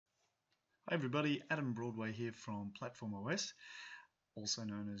Hi everybody, Adam Broadway here from Platform OS, also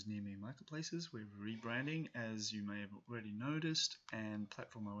known as Near Me Marketplaces. We're rebranding, as you may have already noticed, and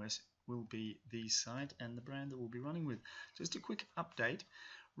Platform OS will be the site and the brand that we'll be running with. Just a quick update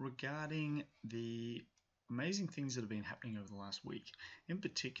regarding the amazing things that have been happening over the last week. In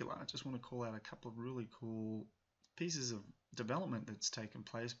particular, I just want to call out a couple of really cool pieces of development that's taken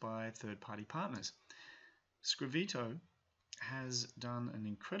place by third-party partners. Scrivito has done an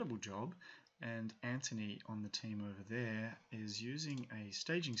incredible job, and Anthony on the team over there is using a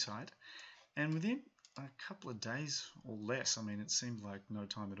staging site, and within a couple of days or less, I mean it seemed like no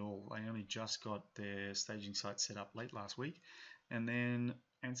time at all, they only just got their staging site set up late last week, and then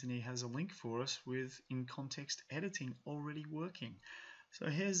Anthony has a link for us with in-context editing already working. So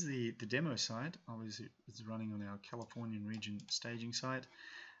here's the demo site. Obviously it's running on our Californian region staging site,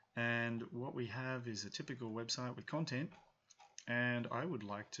 and what we have is a typical website with content, and I would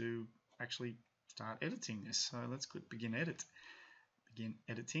like to actually start editing this. So let's click begin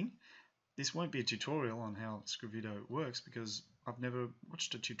editing. This won't be a tutorial on how Scrivito works because I've never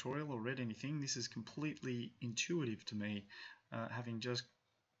watched a tutorial or read anything. This is completely intuitive to me, having just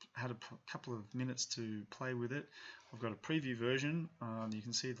had a couple of minutes to play with it. I've got a preview version. You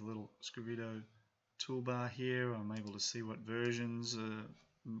can see the little Scrivito toolbar here. I'm able to see what versions are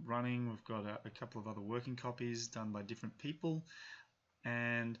running. We've got a couple of other working copies done by different people,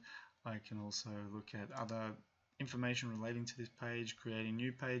 and I can also look at other information relating to this page, creating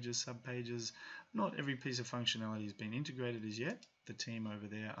new pages, subpages. Not every piece of functionality has been integrated as yet. The team over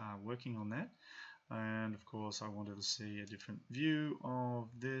there are working on that, and of course I wanted to see a different view of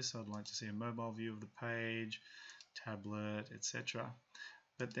this. I'd like to see a mobile view of the page, tablet, etc.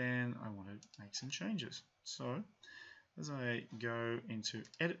 But then I want to make some changes. So as I go into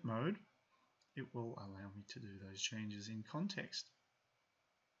edit mode, it will allow me to do those changes in context.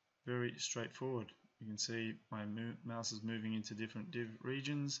 Very straightforward. You can see my mouse is moving into different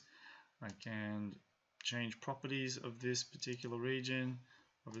regions. I can change properties of this particular region.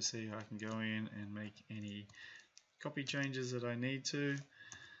 Obviously I can go in and make any copy changes that I need to,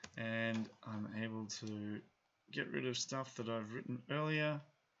 and I'm able to get rid of stuff that I've written earlier.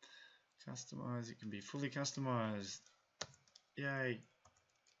 Customize, it can be fully customized. Yay!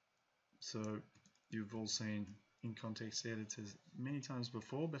 So you've all seen in-context editors many times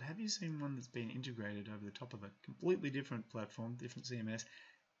before, but have you seen one that's been integrated over the top of a completely different platform, different CMS,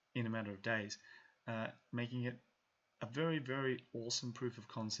 in a matter of days, making it a very, very awesome proof of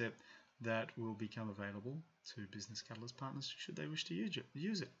concept that will become available to Business Catalyst partners should they wish to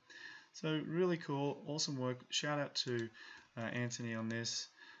use it. So really cool, awesome work. Shout out to Anthony on this,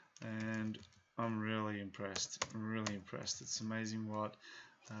 and I'm really impressed. It's amazing what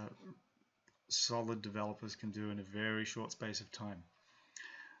solid developers can do in a very short space of time.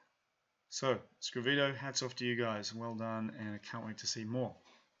 So Scrivito, hats off to you guys, well done, and I can't wait to see more.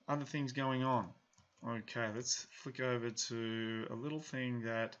 Other things going on. Okay, let's flick over to a little thing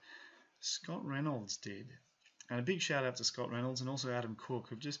that Scott Reynolds did, and a big shout out to Scott Reynolds and also Adam Cook,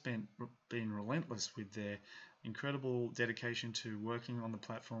 who've just been relentless with their incredible dedication to working on the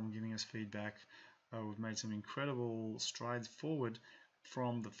platform, giving us feedback. We've made some incredible strides forward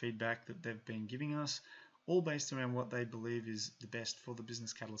from the feedback that they've been giving us, all based around what they believe is the best for the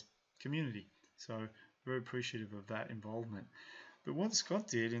Business Catalyst community. So very appreciative of that involvement. But what Scott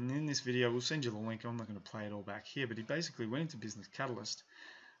did, and in this video, we'll send you the link, I'm not going to play it all back here, but he basically went into Business Catalyst,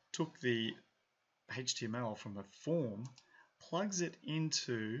 took the HTML from a form, plugs it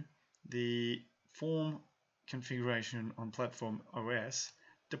into the form configuration on Platform OS,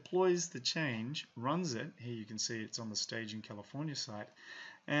 deploys the change, runs it. Here you can see it's on the Staging California site,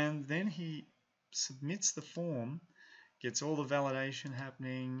 and then he submits the form, gets all the validation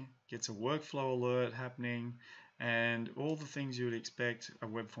happening, gets a workflow alert happening, and all the things you would expect a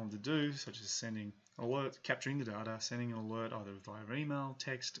web form to do, such as sending alert, capturing the data, sending an alert either via email,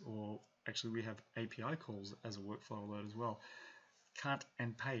 text, or actually we have API calls as a workflow alert as well. Cut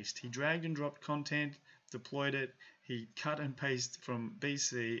and paste. He dragged and dropped content, deployed it, he cut and pasted from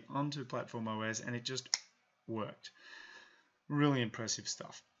BC onto Platform OS, and it just worked. Really impressive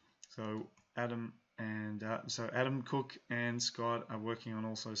stuff. So Adam Cook and Scott are working on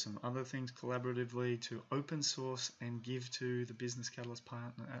also some other things collaboratively to open source and give to the Business Catalyst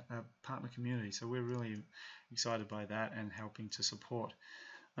partner community. So we're really excited by that and helping to support.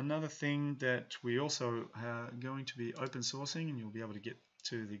 Another thing that we also are going to be open sourcing, and you'll be able to get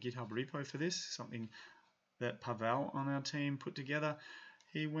to the GitHub repo for this, something that Pavel on our team put together.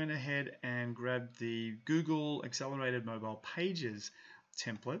 He went ahead and grabbed the Google Accelerated Mobile Pages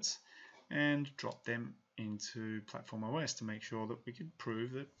templates and dropped them into Platform OS to make sure that we could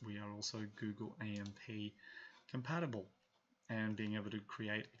prove that we are also Google AMP compatible, and being able to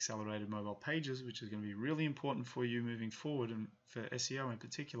create accelerated mobile pages, which is going to be really important for you moving forward and for SEO in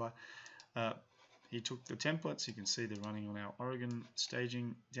particular. He took the templates. You can see they're running on our Oregon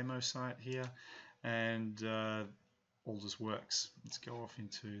staging demo site here, and all this works. Let's go off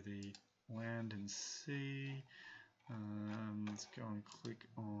into the land and see. Let's go and click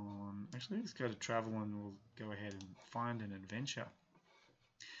on, actually let's go to travel, and we'll go ahead and find an adventure.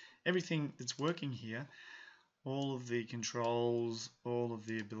 Everything that's working here, all of the controls, all of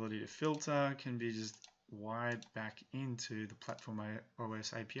the ability to filter can be just wired back into the Platform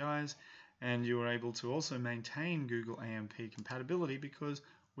OS APIs, and you are able to also maintain Google AMP compatibility because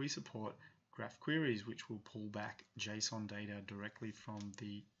we support graph queries, which will pull back JSON data directly from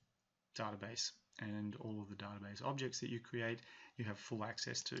the database, and all of the database objects that you create you have full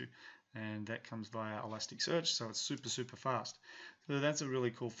access to, and that comes via Elasticsearch, so it's super fast. So that's a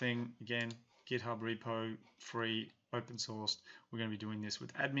really cool thing. Again, GitHub repo, free, open sourced. We're going to be doing this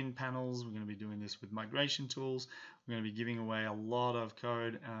with admin panels, we're going to be doing this with migration tools, we're going to be giving away a lot of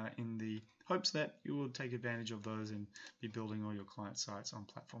code in the hopes that you will take advantage of those and be building all your client sites on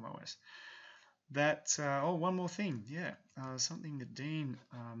Platform OS. One more thing, something that Dean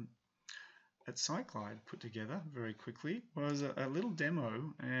at Siteglide put together very quickly was a little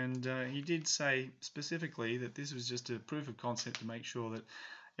demo, and he did say specifically that this was just a proof of concept to make sure that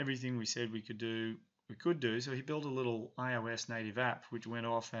everything we said we could do. So he built a little iOS native app which went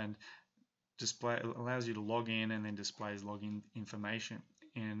off and allows you to log in and then displays login information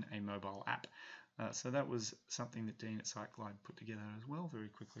in a mobile app. So that was something that Dean at Siteglide put together as well very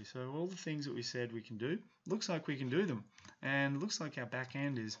quickly. So all the things that we said we can do, looks like we can do them, and looks like our back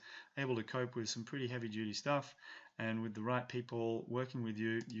end is able to cope with some pretty heavy duty stuff, and with the right people working with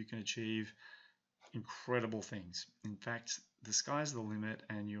you, you can achieve incredible things. In fact, the sky's the limit,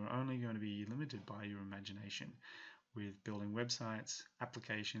 and you're only going to be limited by your imagination with building websites,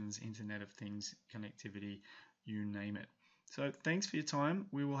 applications, Internet of Things, connectivity, you name it. So thanks for your time.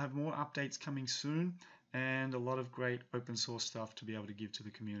 We will have more updates coming soon, and a lot of great open source stuff to be able to give to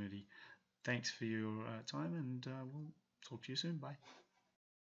the community. Thanks for your time, and we'll talk to you soon. Bye.